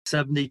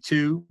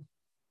72,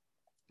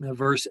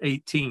 verse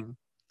 18.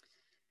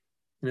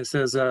 And it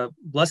says,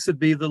 "Blessed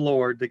be the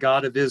Lord, the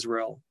God of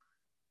Israel,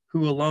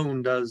 who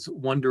alone does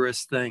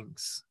wondrous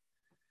things."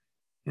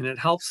 And it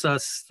helps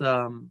us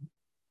to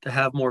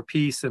have more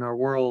peace in our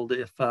world,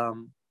 if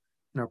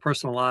in our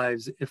personal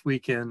lives, if we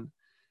can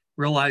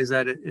realize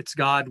that it's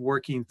God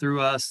working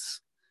through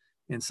us.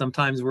 And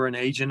sometimes we're an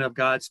agent of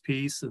God's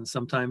peace, and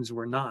sometimes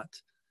we're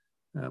not.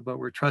 But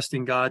we're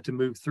trusting God to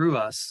move through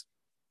us.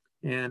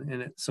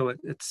 So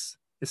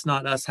it's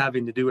not us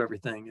having to do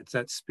everything. It's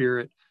that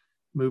Spirit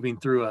moving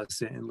through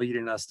us and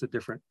leading us to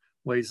different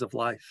ways of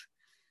life.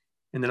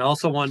 And then I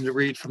also wanted to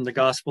read from the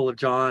Gospel of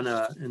John,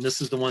 and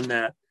this is the one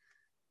that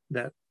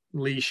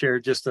Lee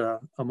shared just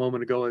a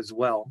moment ago as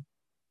well.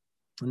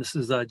 And this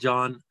is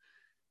John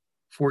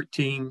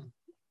 14,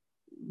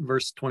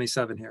 verse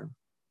 27 here.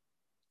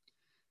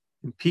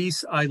 "In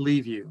peace I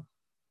leave you,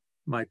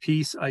 my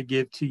peace I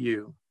give to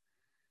you.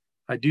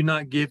 I do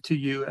not give to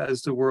you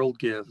as the world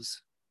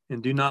gives,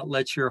 and do not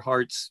let your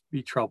hearts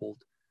be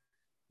troubled,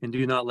 and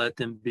do not let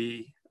them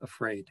be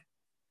afraid."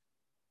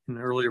 In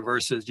the earlier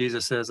verses,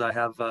 Jesus says, "I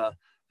have a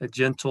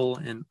gentle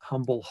and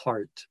humble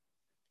heart."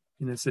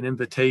 And it's an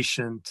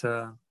invitation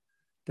to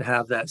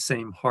have that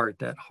same heart,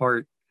 that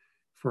heart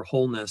for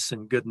wholeness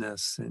and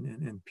goodness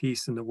and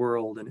peace in the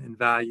world, and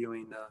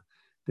valuing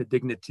the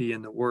dignity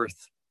and the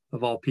worth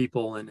of all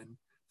people, and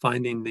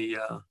finding the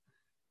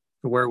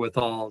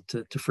wherewithal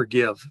to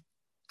forgive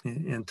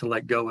and to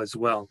let go as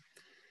well.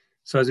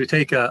 So as we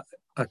take a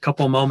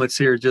couple moments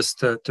here just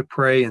to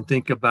pray and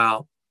think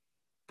about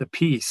the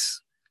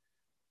peace,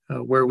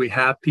 where we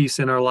have peace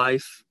in our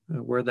life,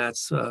 where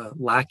that's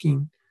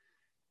lacking.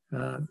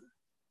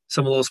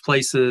 Some of those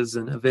places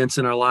and events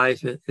in our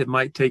life, it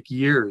might take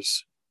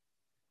years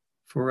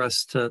for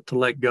us to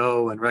let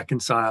go and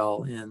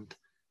reconcile and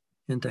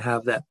to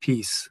have that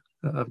peace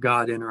of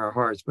God in our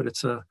hearts. But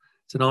it's an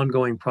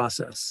ongoing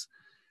process.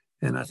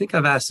 And I think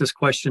I've asked this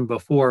question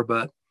before,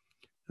 but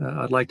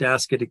I'd like to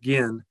ask it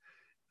again.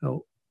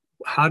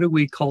 How do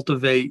we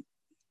cultivate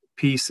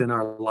peace in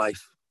our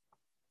life?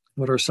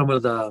 What are some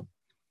of the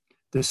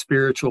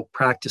spiritual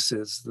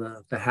practices,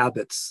 the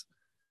habits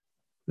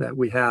that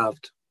we have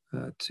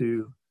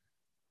to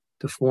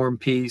form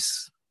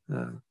peace,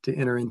 to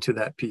enter into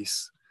that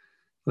peace?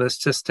 Let's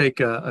just take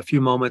a few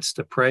moments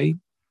to pray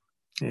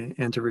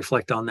and to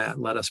reflect on that.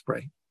 Let us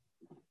pray.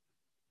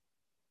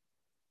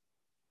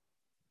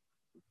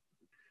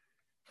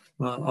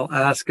 Well, I'll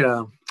ask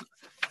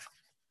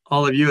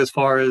all of you, as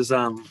far as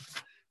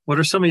what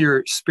are some of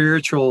your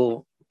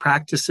spiritual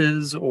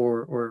practices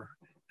or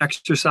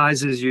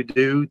exercises you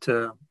do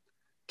to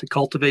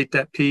cultivate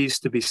that peace,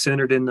 to be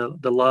centered in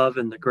the love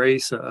and the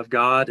grace of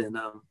God? And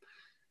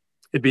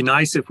it'd be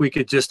nice if we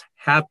could just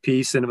have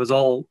peace and it was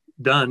all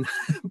done,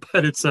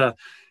 but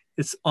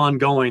it's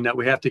ongoing, that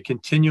we have to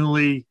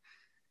continually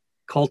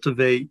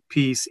cultivate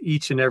peace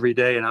each and every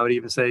day. And I would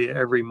even say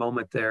every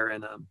moment there.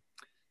 And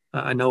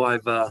I know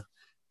I've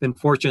been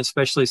fortunate,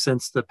 especially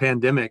since the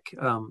pandemic.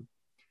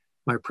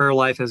 My prayer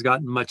life has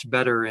gotten much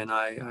better, and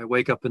I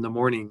wake up in the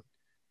morning,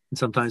 and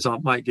sometimes I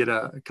might get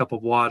a cup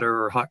of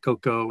water or hot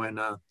cocoa, and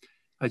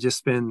I just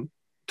spend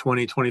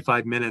 20,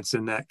 25 minutes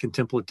in that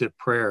contemplative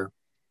prayer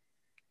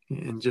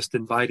and just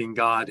inviting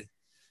God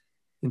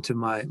into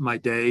my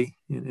day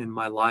and in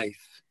my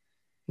life.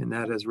 And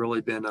that has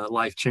really been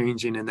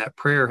life-changing. And that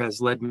prayer has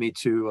led me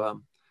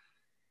to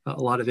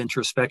a lot of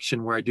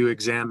introspection, where I do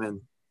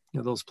examine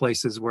those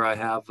places where I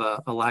have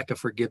a lack of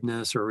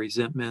forgiveness or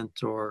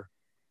resentment or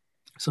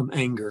some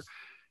anger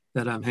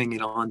that I'm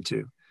hanging on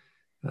to.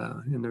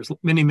 And there's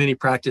many, many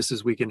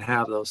practices we can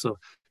have, though. So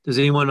does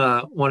anyone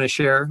want to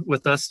share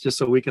with us, just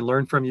so we can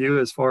learn from you,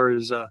 as far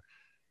as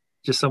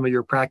just some of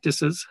your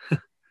practices?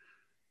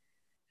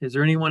 Is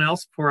there anyone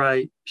else before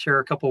I share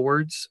a couple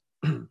words?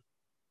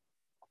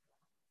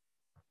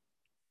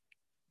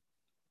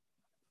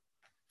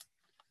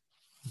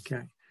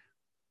 Okay.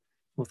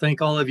 Well,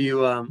 thank all of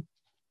you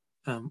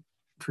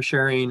for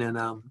sharing.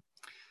 And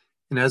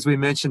as we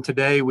mentioned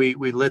today, we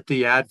lit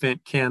the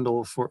Advent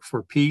candle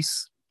for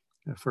peace,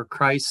 for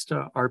Christ,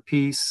 our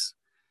peace.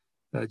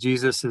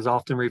 Jesus is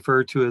often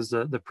referred to as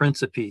the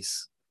Prince of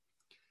Peace.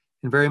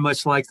 And very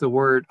much like the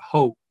word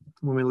hope,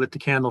 when we lit the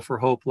candle for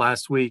hope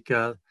last week,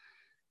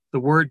 the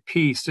word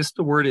peace, just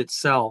the word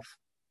itself,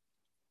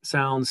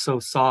 sounds so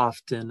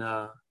soft and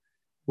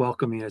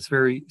welcoming. It's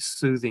very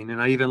soothing.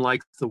 And I even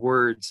like the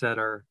words that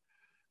are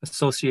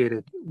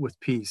associated with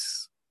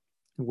peace.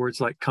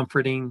 Words like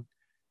comforting,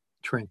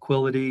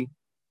 tranquility,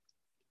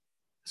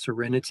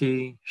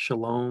 serenity,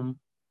 shalom,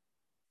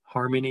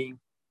 harmony,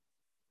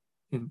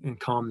 and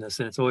calmness.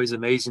 And it's always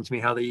amazing to me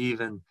how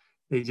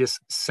they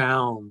just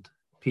sound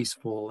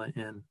peaceful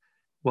and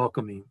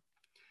welcoming.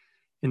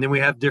 And then we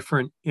have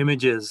different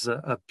images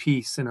of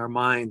peace in our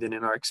mind and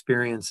in our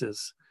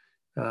experiences.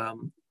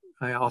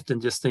 I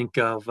often just think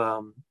of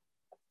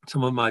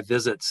some of my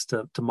visits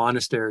to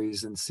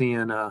monasteries and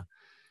seeing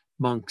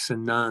monks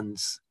and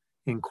nuns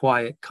in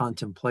quiet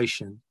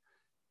contemplation,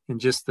 and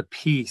just the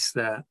peace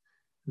that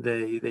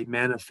they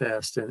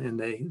manifest and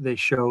they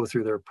show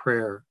through their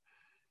prayer.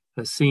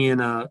 Seeing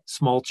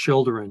small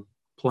children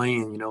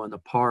playing, in the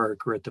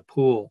park or at the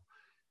pool,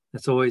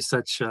 that's always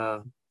such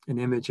an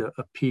image of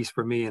peace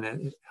for me, and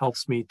it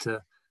helps me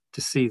to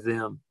see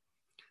them.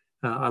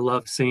 I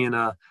love seeing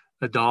a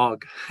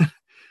dog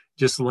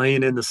just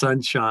laying in the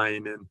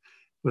sunshine and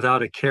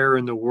without a care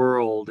in the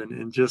world,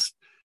 and just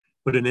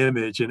what an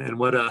image, and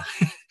what a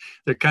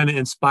they kind of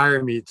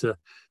inspire me to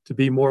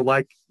be more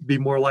like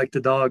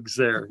the dogs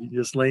there,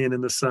 just laying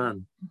in the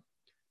sun.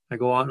 I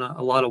go on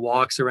a lot of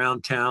walks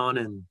around town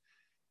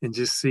and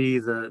just see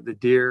the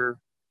deer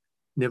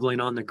nibbling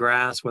on the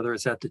grass, whether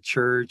it's at the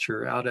church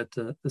or out at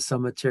the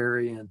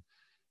cemetery. And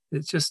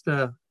it's just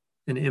an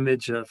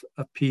image of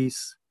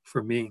peace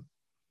for me.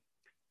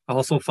 I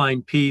also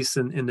find peace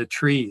in the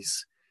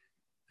trees.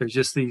 There's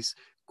just these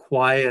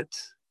quiet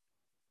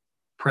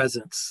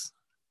presence,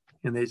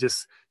 and they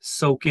just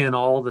soak in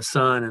all the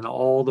sun and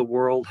all the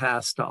world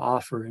has to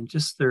offer, and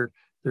just their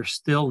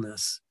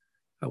stillness.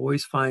 I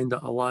always find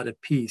a lot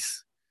of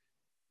peace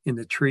in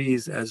the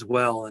trees as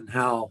well, and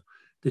how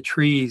the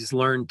trees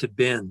learn to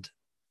bend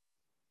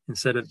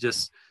instead of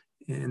just,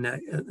 and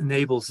that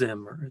enables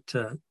them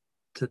to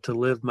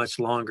live much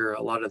longer.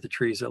 A lot of the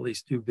trees at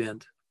least do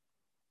bend.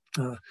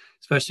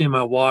 Especially in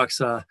my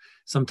walks,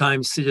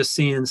 sometimes just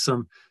seeing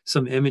some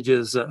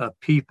images of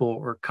people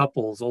or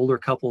couples, older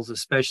couples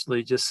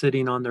especially, just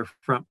sitting on their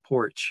front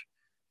porch,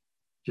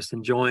 just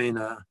enjoying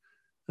a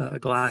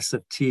glass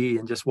of tea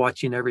and just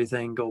watching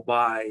everything go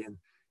by,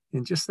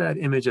 and just that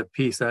image of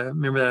peace. I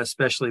remember that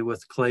especially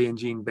with Clay and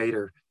Jean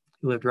Bader,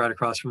 who lived right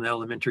across from the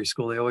elementary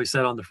school. They always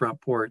sat on the front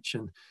porch,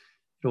 and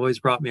it always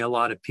brought me a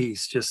lot of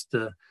peace just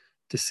to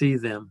see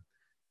them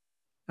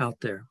out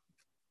there.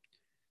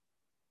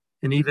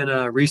 And even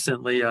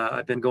recently,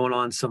 I've been going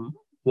on some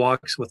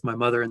walks with my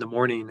mother in the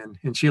morning,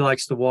 and she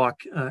likes to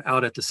walk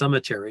out at the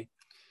cemetery.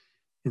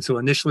 And so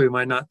initially, we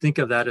might not think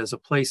of that as a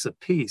place of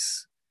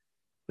peace,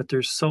 but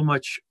there's so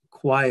much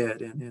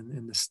quiet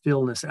and the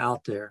stillness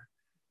out there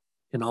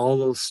in all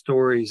those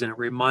stories. And it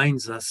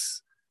reminds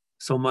us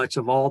so much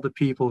of all the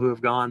people who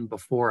have gone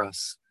before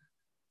us,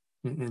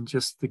 and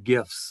just the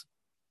gifts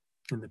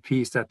and the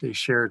peace that they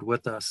shared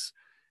with us.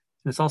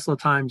 And it's also a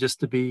time just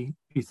to be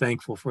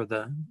thankful for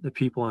the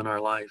people in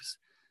our lives.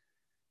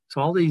 So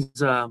all these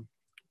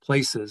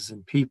places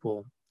and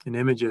people and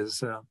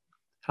images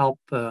help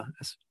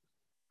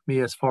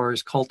me as far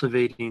as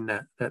cultivating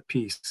that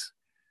peace.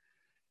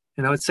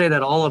 And I would say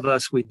that all of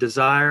us, we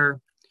desire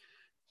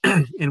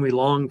and we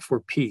long for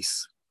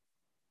peace,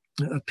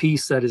 a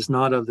peace that is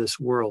not of this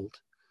world.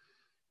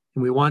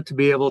 And we want to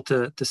be able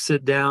to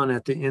sit down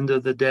at the end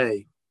of the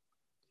day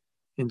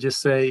and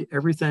just say,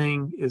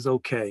 everything is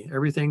okay.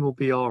 Everything will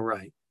be all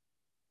right.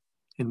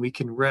 And we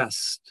can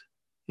rest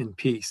in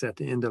peace at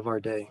the end of our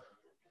day.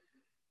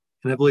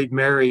 And I believe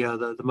Mary,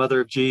 the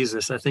mother of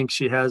Jesus, I think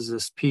she has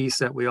this peace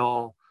that we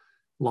all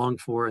long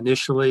for.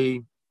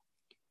 Initially,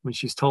 when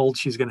she's told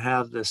she's going to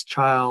have this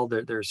child,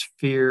 there's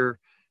fear,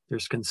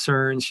 there's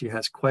concern, she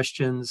has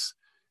questions.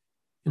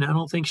 And I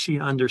don't think she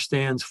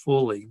understands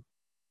fully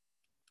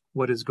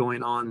what is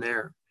going on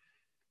there.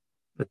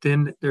 But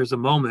then there's a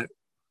moment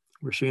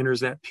where she enters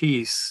that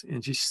peace,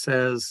 and she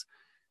says,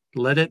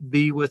 "Let it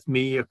be with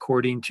me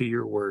according to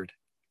your word."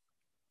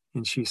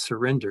 And she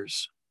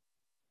surrenders.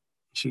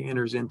 She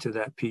enters into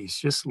that peace.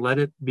 Just let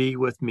it be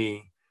with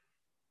me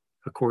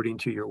according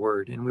to your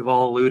word. And we've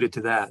all alluded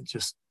to that.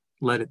 Just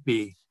let it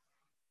be.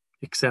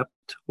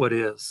 Accept what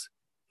is.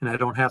 And I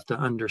don't have to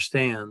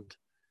understand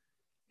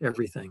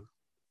everything.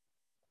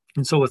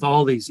 And so with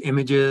all these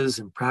images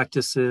and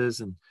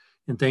practices and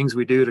things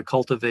we do to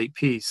cultivate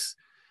peace,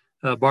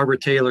 Barbara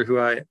Taylor, who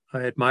I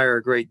admire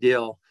a great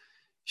deal,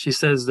 she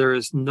says there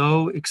is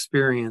no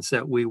experience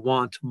that we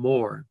want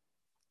more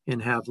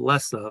and have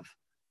less of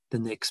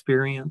than the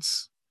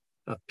experience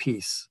of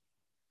peace.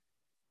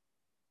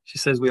 She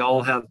says we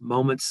all have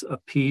moments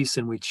of peace,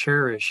 and we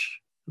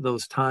cherish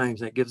those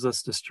times. That gives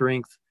us the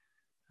strength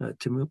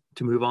to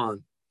move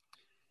on.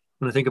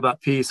 When I think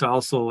about peace,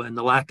 also, and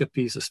the lack of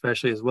peace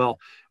especially as well,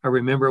 I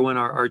remember when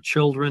our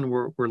children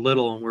were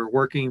little, and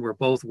we're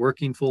both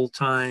working full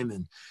time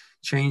and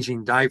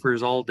changing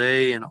diapers all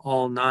day and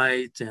all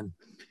night, and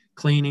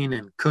cleaning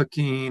and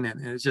cooking,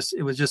 and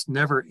it was just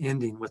never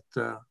ending with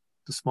the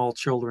small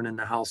children in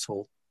the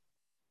household.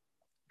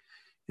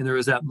 And there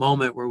was that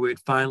moment where we'd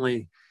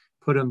finally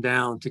put them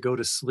down to go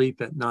to sleep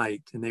at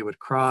night, and they would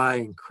cry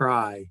and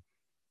cry,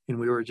 and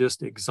we were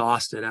just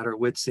exhausted at our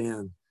wits'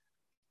 end.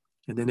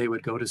 And then they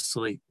would go to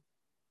sleep,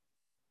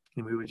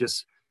 and we would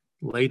just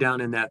lay down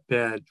in that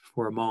bed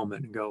for a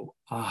moment and go,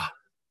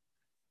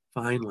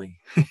 finally,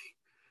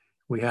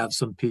 we have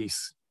some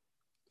peace.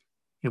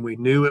 And we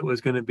knew it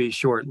was going to be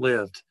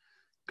short-lived,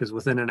 because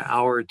within an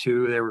hour or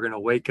two, they were going to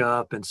wake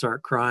up and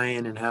start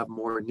crying and have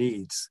more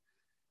needs.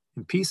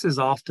 And peace is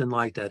often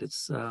like that.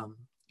 It's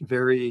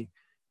very,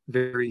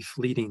 very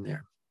fleeting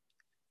there.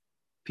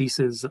 Peace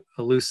is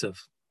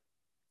elusive.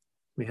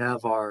 We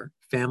have our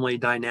family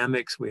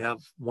dynamics. We have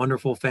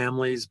wonderful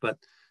families, but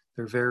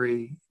They're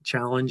very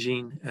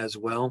challenging as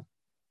well.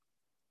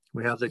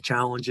 We have the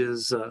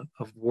challenges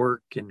of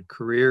work and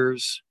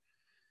careers,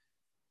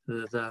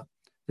 the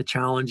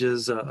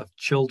challenges of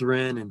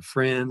children and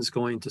friends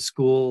going to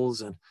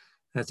schools. And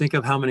I think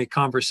of how many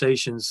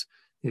conversations,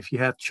 if you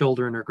have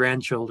children or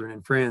grandchildren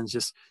and friends,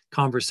 just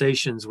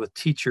conversations with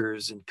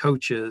teachers and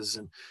coaches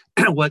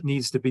and what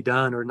needs to be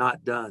done or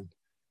not done.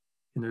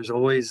 And there's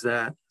always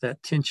that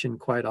tension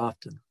quite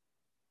often.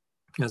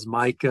 As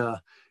Mike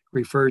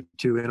referred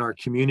to in our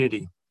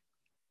community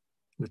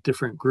with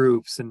different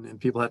groups, and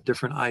people have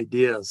different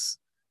ideas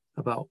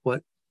about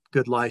what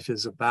good life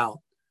is about.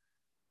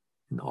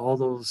 And all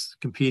those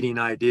competing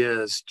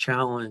ideas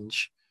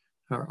challenge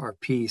our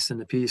peace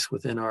and the peace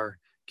within our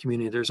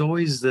community. There's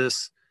always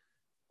this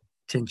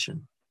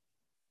tension.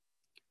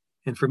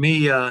 And for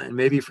me, and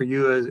maybe for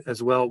you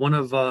as well, one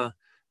of the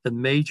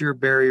major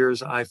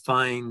barriers I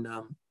find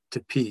to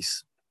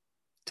peace,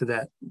 to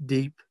that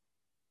deep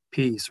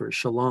peace or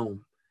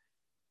shalom,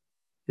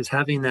 is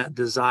having that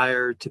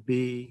desire to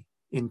be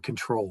in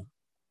control,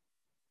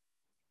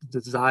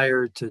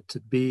 desire to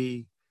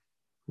be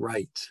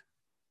right.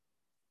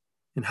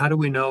 And how do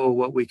we know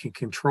what we can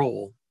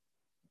control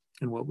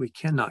and what we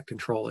cannot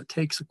control? It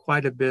takes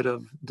quite a bit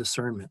of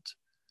discernment,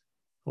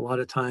 a lot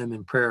of time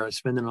in prayer,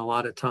 spending a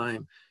lot of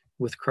time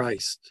with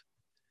Christ.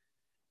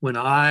 When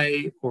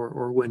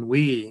when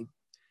we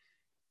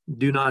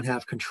do not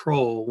have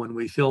control, when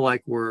we feel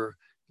like we're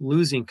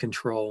losing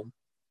control,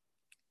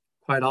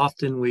 quite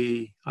often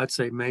I'd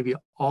say maybe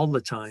all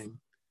the time,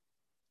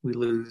 we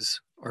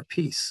lose our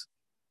peace.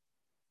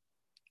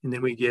 And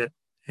then we get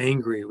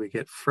angry, we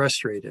get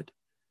frustrated.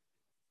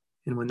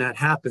 And when that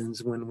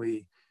happens, when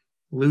we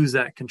lose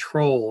that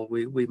control,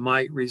 we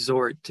might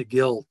resort to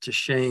guilt, to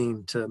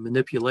shame, to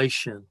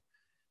manipulation,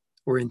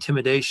 or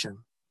intimidation.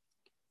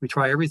 We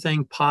try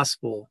everything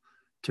possible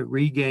to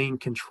regain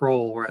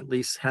control, or at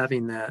least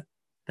having that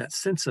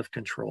sense of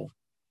control.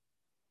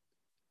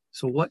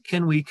 So what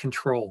can we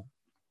control?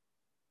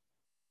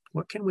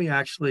 What can we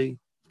actually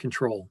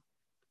control?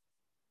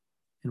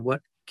 And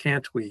what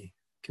can't we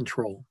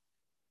control?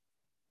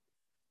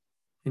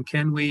 And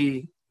can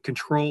we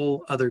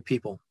control other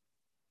people?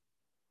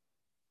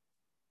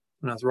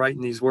 When I was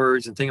writing these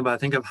words and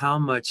think of how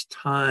much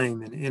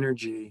time and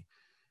energy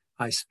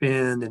I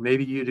spend, and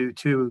maybe you do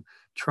too,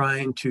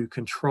 trying to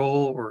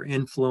control or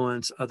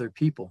influence other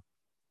people,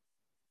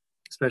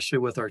 especially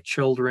with our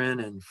children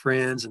and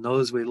friends and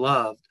those we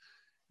love,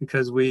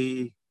 because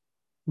we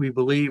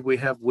believe we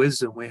have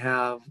wisdom,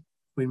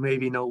 we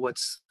maybe know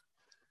what's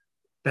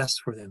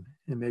best for them,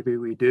 and maybe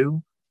we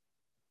do,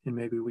 and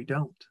maybe we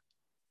don't.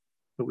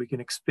 But we can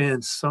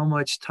expend so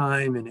much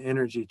time and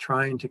energy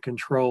trying to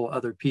control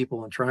other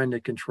people and trying to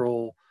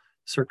control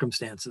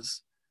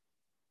circumstances.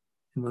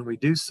 And when we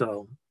do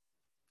so,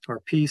 our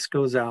peace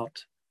goes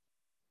out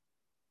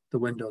the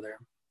window there.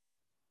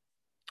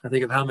 I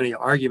think of how many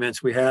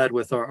arguments we had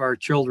with our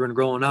children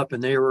growing up,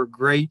 and they were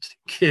great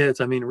kids.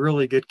 I mean,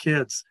 really good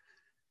kids.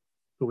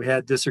 But we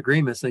had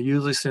disagreements. They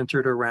usually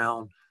centered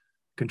around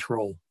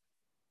control.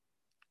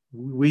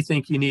 We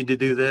think you need to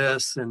do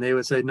this, and they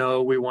would say,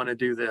 no, we want to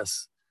do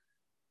this.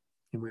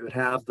 And we would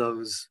have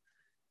those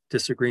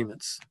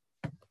disagreements.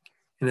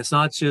 And it's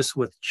not just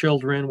with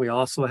children. We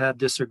also have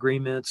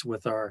disagreements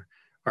with our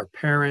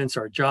parents,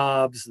 our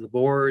jobs, the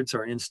boards,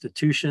 our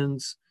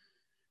institutions.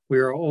 We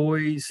are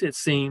always, it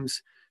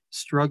seems,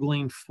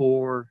 struggling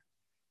for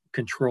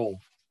control.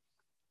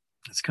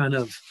 It's kind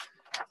of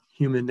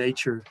human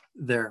nature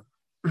there.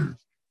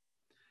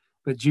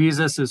 But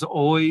Jesus is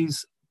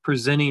always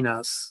presenting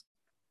us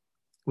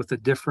with a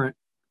different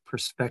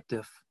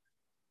perspective,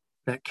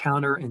 that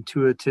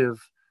counterintuitive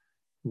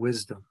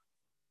wisdom.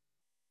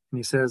 And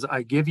he says,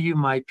 I give you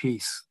my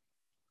peace,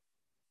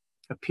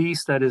 a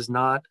peace that is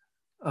not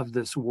of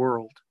this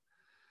world.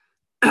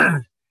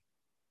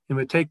 It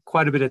would take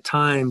quite a bit of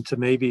time to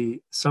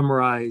maybe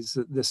summarize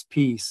this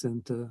peace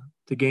and to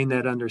gain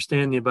that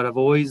understanding, but I've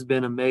always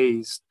been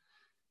amazed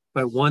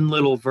by one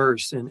little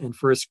verse in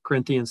 1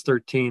 Corinthians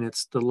 13.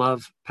 It's the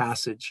love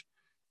passage.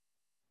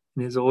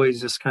 And it's always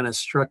just kind of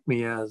struck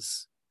me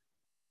as,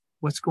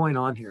 what's going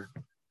on here?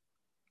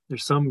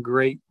 There's some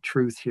great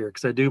truth here,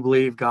 because I do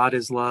believe God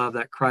is love,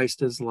 that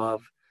Christ is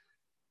love.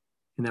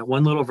 And that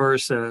one little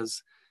verse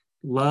says,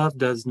 love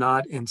does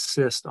not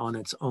insist on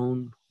its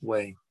own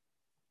way.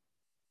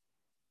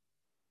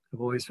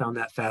 I've always found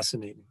that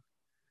fascinating.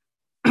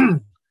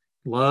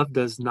 Love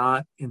does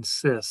not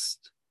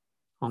insist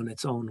on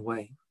its own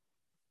way.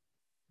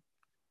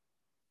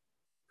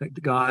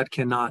 That God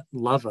cannot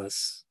love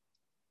us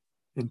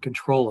and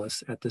control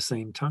us at the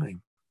same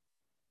time.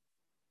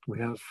 We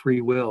have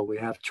free will, we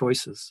have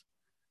choices.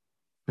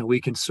 Now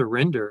we can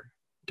surrender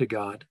to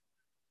God,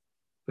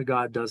 but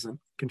God doesn't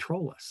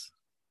control us,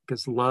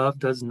 because love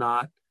does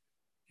not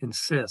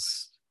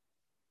insist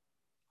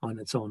on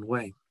its own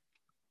way.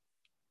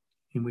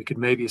 And we could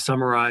maybe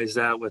summarize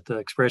that with the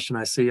expression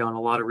I see on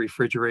a lot of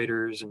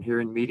refrigerators and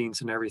here in meetings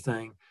and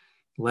everything: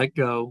 let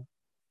go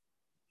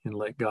and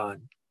let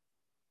God.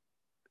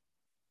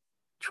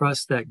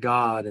 trust that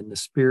God and the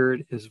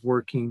Spirit is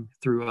working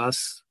through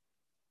us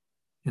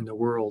in the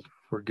world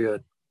for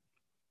good.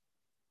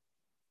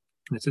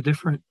 And it's a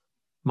different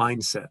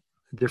mindset,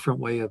 a different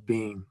way of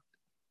being,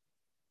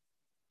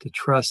 to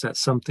trust that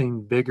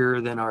something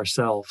bigger than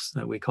ourselves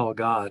that we call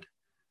God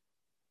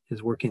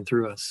is working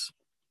through us.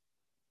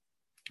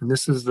 And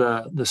this is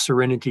the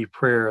serenity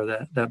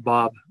prayer that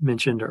Bob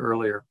mentioned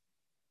earlier.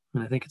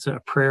 And I think it's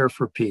a prayer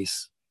for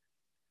peace.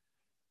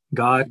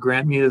 God,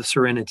 grant me the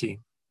serenity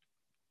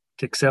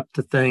to accept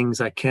the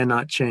things I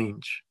cannot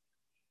change,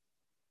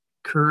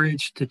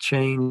 courage to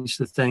change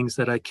the things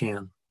that I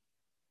can,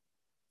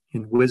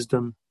 and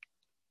wisdom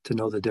to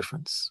know the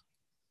difference.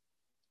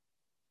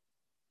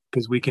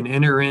 Because we can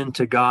enter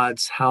into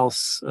God's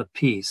house of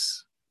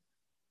peace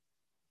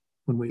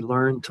when we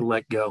learn to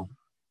let go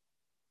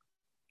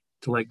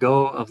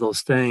of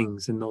those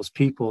things and those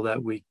people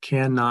that we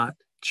cannot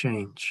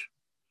change.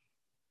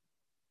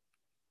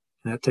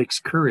 And that takes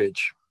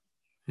courage.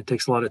 It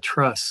takes a lot of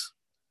trust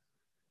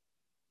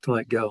to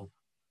let go.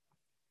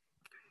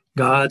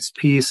 God's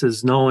peace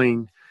is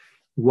knowing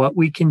what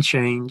we can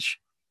change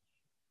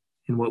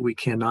and what we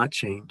cannot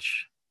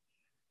change.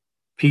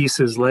 Peace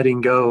is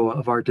letting go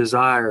of our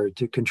desire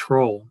to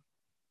control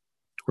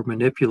or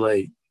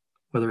manipulate,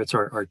 whether it's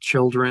our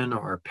children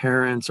or our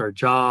parents, our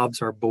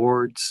jobs, our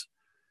boards,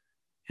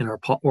 and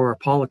our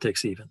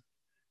politics even.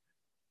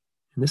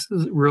 And this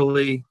is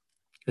really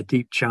a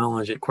deep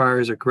challenge. It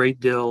requires a great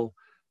deal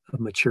of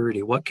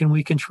maturity. What can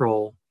we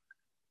control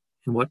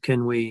and what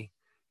can we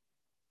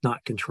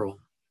not control?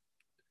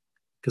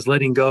 Because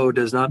letting go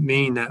does not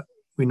mean that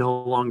we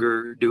no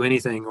longer do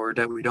anything or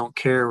that we don't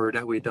care or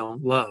that we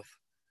don't love.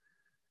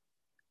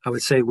 I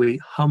would say we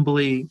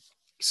humbly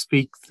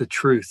speak the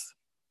truth.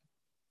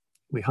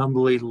 We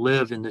humbly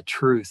live in the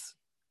truth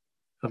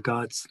of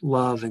God's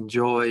love and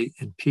joy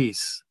and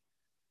peace.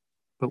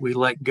 But we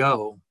let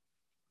go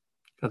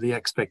of the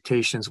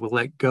expectations. We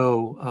let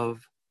go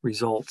of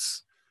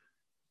results.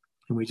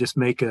 And we just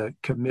make a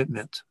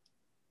commitment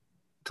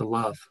to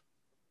love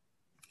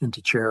and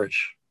to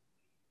cherish.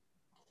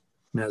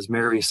 And as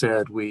Mary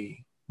said,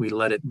 we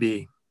let it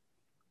be.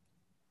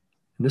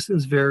 And this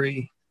is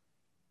very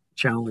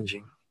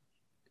challenging.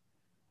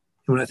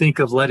 When I think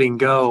of letting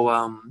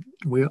go,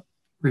 we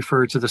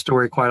refer to the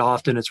story quite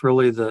often. It's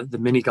really the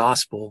mini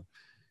gospel,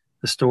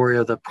 the story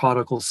of the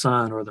prodigal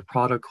son or the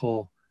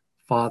prodigal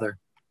father.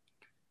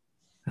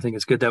 I think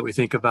it's good that we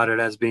think about it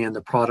as being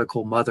the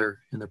prodigal mother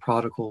and the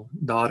prodigal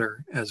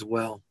daughter as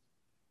well.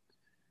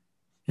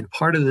 And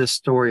part of this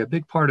story, a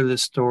big part of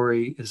this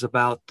story, is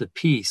about the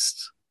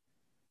peace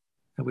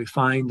that we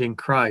find in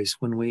Christ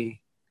when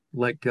we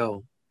let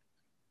go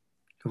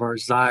of our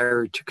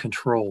desire to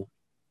control.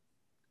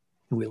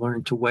 And we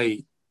learn to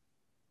wait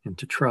and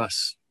to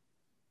trust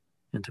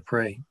and to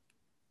pray.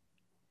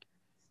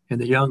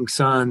 And the young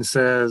son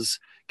says,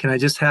 can I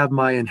just have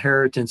my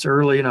inheritance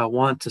early? And I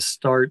want to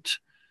start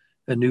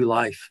a new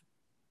life.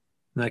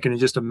 And I can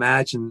just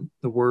imagine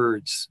the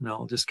words, and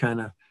I'll just kind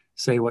of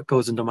say what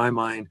goes into my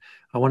mind.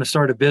 I want to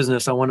start a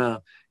business. I want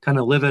to kind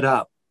of live it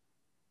up.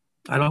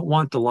 I don't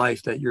want the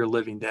life that you're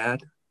living,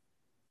 Dad.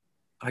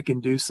 I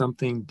can do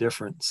something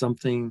different,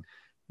 something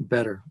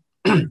better.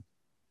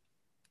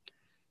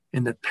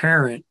 And the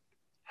parent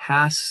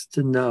has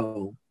to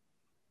know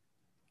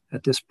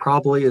that this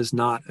probably is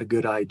not a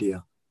good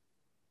idea.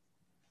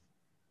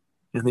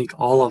 I think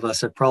all of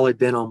us have probably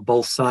been on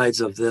both sides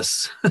of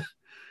this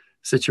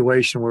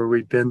situation where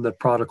we've been the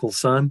prodigal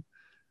son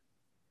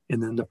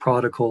and then the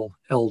prodigal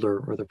elder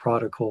or the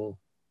prodigal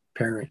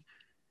parent.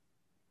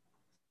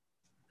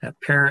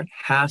 That parent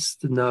has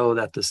to know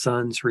that the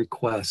son's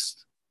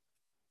request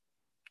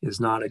is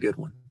not a good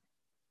one.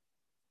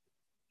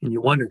 And you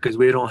wonder, because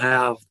we don't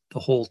have the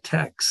whole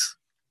text,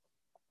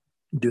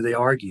 do they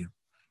argue?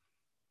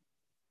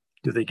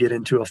 Do they get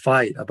into a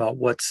fight about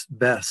what's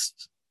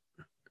best?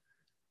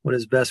 What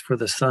is best for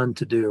the son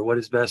to do? Or what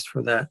is best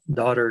for that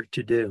daughter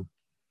to do?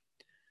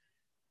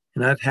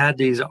 And I've had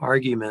these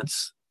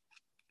arguments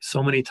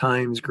so many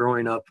times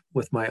growing up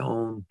with my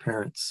own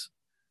parents,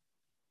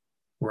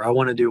 where I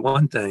want to do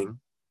one thing,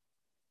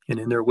 and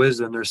in their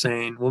wisdom, they're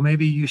saying, well,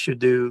 maybe you should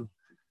do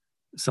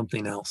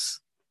something else.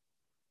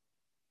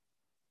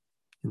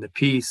 And the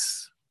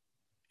peace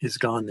is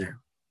gone there.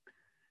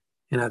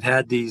 And I've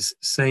had these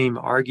same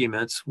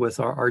arguments with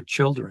our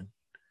children.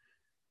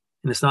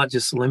 And it's not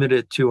just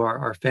limited to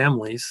our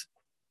families.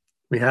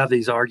 We have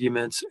these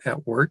arguments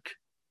at work,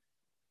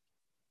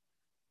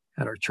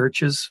 at our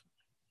churches,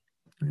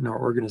 in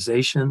our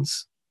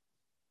organizations,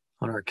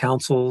 on our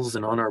councils,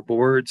 and on our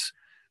boards.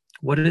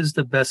 What is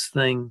the best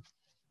thing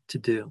to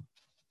do?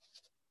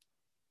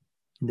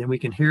 And then we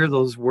can hear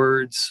those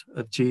words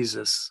of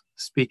Jesus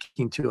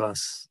speaking to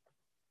us.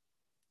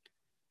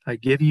 I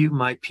give you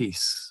my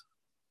peace.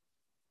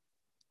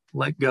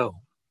 Let go.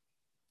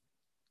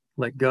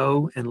 Let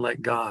go and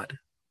let God.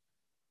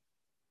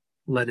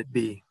 Let it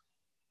be.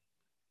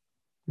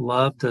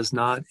 Love does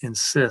not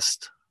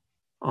insist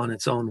on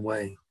its own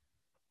way.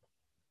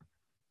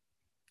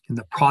 And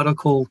the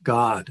prodigal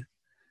God,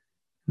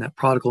 And that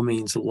prodigal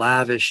means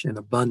lavish and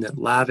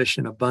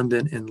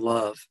abundant in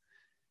love.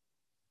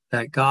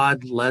 That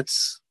God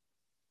lets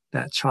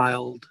that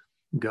child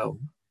go.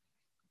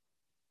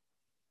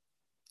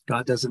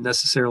 God doesn't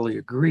necessarily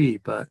agree,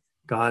 but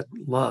God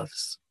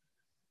loves.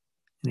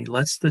 And he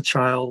lets the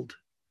child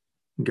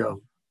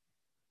go.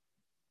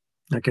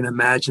 I can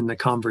imagine the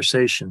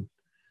conversation.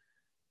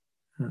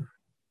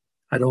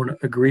 I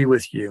don't agree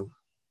with you,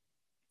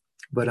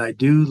 but I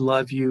do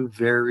love you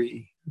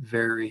very,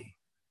 very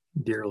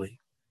dearly.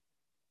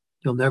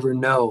 You'll never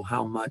know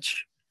how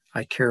much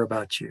I care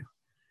about you,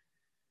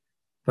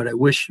 but I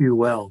wish you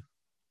well.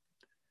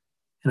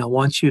 And I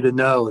want you to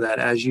know that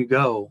as you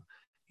go,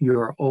 you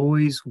are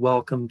always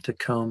welcome to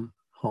come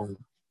home.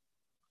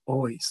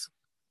 Always.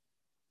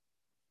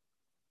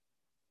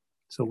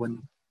 So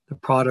when the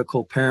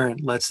prodigal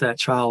parent lets that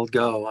child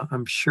go,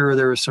 I'm sure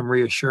there is some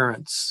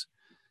reassurance.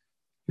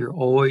 You're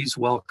always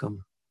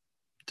welcome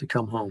to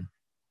come home.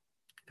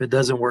 If it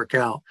doesn't work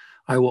out,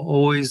 I will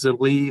always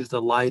leave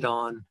the light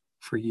on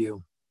for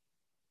you.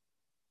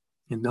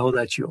 And know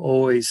that you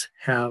always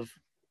have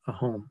a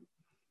home.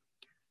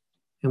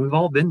 And we've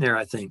all been there,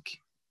 I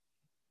think,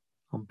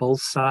 on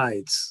both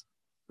sides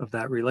of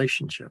that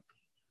relationship.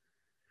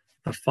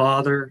 The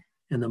father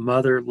and the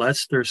mother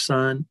lets their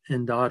son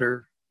and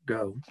daughter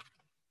go.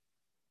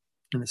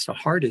 And it's the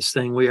hardest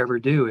thing we ever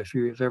do if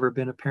you've ever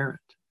been a parent.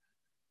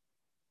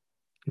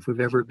 If we've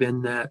ever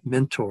been that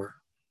mentor,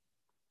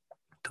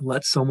 to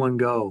let someone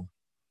go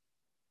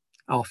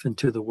off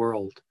into the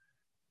world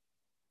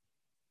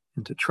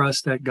and to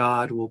trust that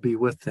God will be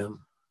with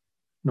them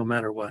no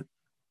matter what.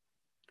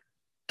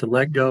 To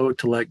let go,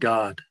 to let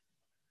God.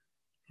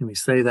 And we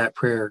say that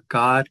prayer,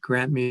 God,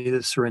 grant me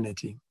the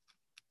serenity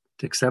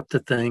to accept the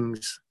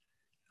things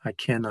I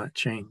cannot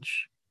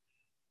change.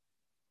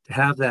 To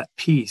have that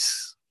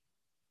peace,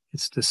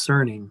 it's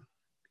discerning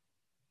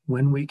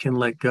when we can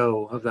let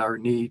go of our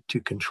need to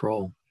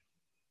control,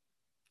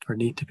 our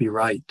need to be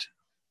right.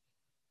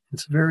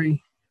 It's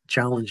very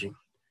challenging.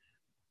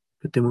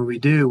 But then when we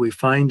do, we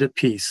find a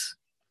peace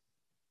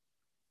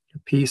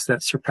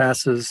that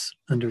surpasses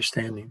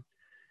understanding.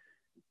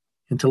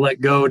 And to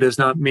let go does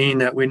not mean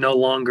that we no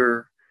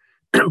longer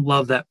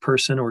love that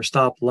person or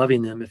stop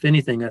loving them. If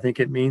anything, I think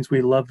it means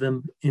we love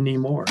them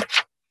anymore.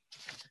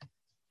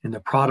 And the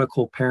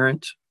prodigal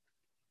parent,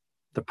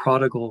 the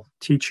prodigal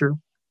teacher,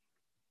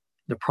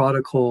 the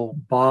prodigal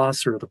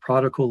boss, or the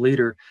prodigal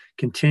leader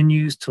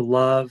continues to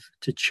love,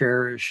 to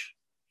cherish,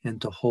 and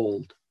to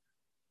hold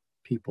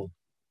people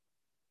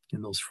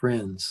and those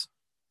friends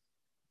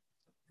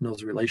and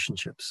those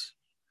relationships.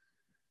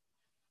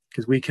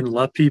 Because we can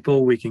love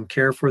people, we can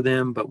care for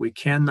them, but we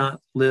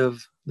cannot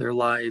live their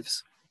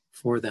lives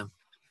for them.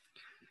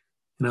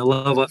 And I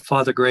love what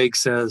Father Greg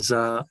says,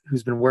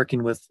 who's been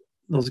working with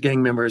those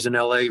gang members in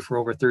LA for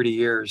over 30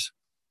 years.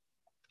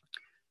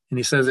 And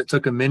he says it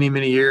took him many,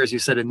 many years. He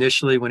said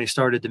initially when he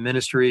started the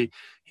ministry,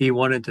 he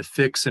wanted to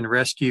fix and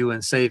rescue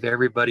and save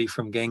everybody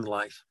from gang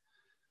life.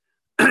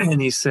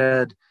 And he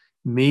said,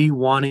 me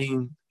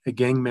wanting a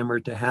gang member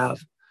to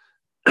have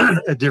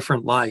a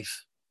different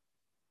life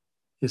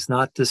is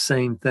not the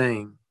same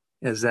thing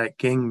as that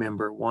gang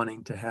member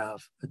wanting to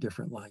have a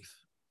different life.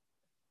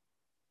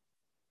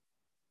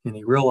 And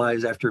he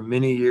realized after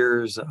many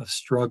years of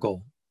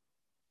struggle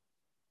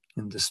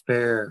and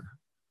despair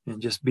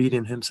and just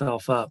beating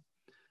himself up,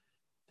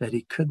 that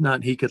he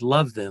could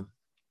love them,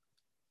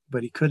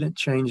 but he couldn't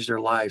change their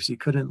lives. He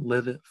couldn't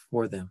live it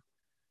for them.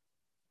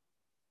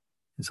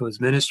 And so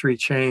his ministry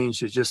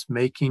changed to just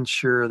making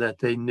sure that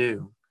they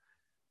knew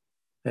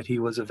that he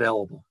was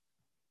available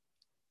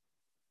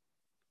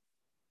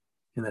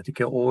and that they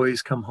could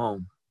always come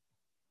home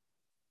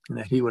and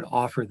that he would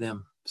offer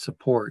them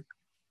support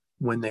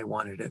when they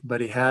wanted it.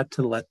 But he had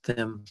to let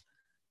them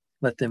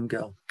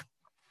go.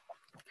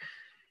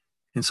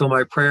 And so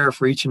my prayer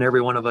for each and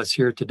every one of us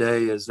here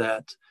today is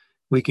that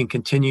we can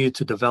continue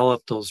to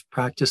develop those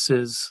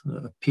practices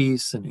of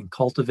peace and in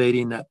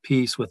cultivating that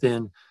peace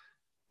within,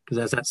 because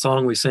as that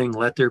song we sing,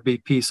 let there be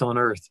peace on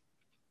earth,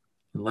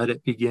 and let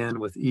it begin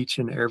with each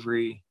and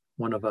every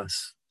one of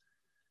us.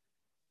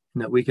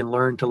 And that we can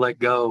learn to let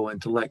go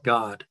and to let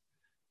God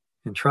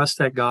and trust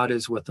that God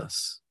is with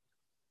us.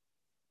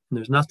 And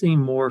there's nothing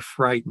more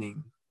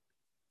frightening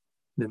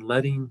than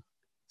letting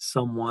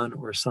someone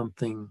or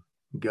something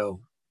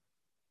go.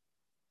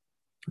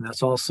 And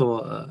that's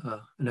also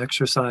an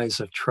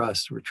exercise of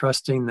trust. We're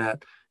trusting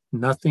that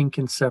nothing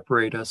can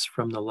separate us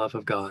from the love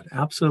of God.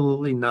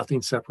 Absolutely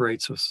nothing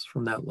separates us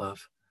from that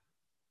love.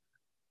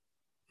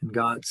 And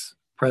God's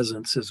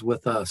presence is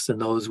with us and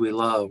those we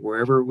love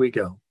wherever we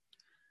go.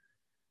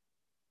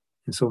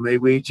 And so may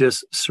we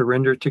just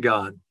surrender to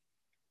God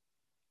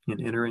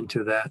and enter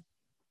into that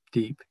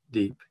deep,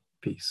 deep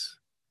peace.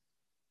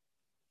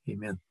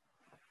 Amen.